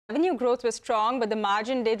Revenue growth was strong, but the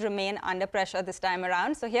margin did remain under pressure this time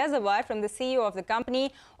around. So here's a word from the CEO of the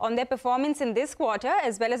company on their performance in this quarter,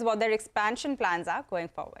 as well as what their expansion plans are going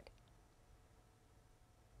forward.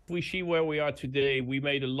 We see where we are today. We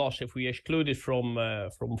made a loss if we exclude it from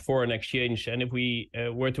foreign exchange, and if we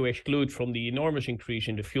were to exclude from the enormous increase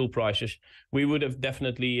in the fuel prices, we would have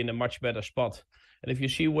definitely in a much better spot. And if you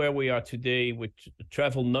see where we are today with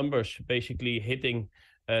travel numbers basically hitting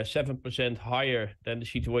 7% higher than the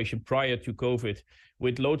situation prior to COVID,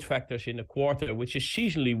 with load factors in the quarter, which is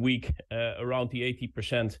seasonally weak, around the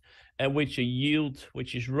 80%, and with a yield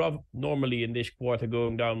which is normally in this quarter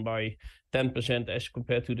going down by 10% as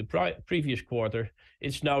compared to the previous quarter,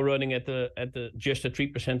 it's now running at just a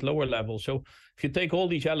 3% lower level. So if you take all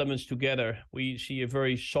these elements together, we see a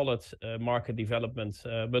very solid market development.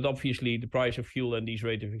 But obviously the price of fuel and these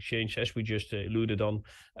rate of exchange, as we just alluded on,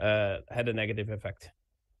 had a negative effect.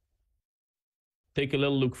 Take a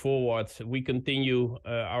little look forward. We continue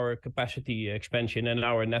our capacity expansion and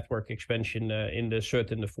our network expansion in the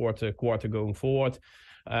third and the fourth quarter going forward.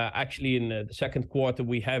 Actually, in the second quarter,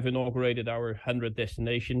 we have inaugurated our 100th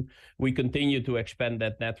destination. We continue to expand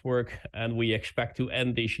that network, and we expect to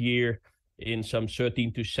end this year in some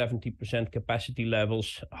 13 to 70% capacity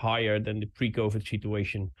levels higher than the pre-COVID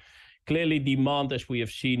situation. Clearly, demand, as we have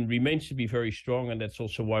seen, remains to be very strong, and that's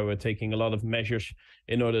also why we're taking a lot of measures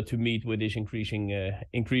in order to meet with this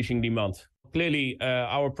increasing demand. Clearly,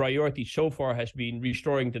 our priority so far has been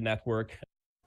restoring the network,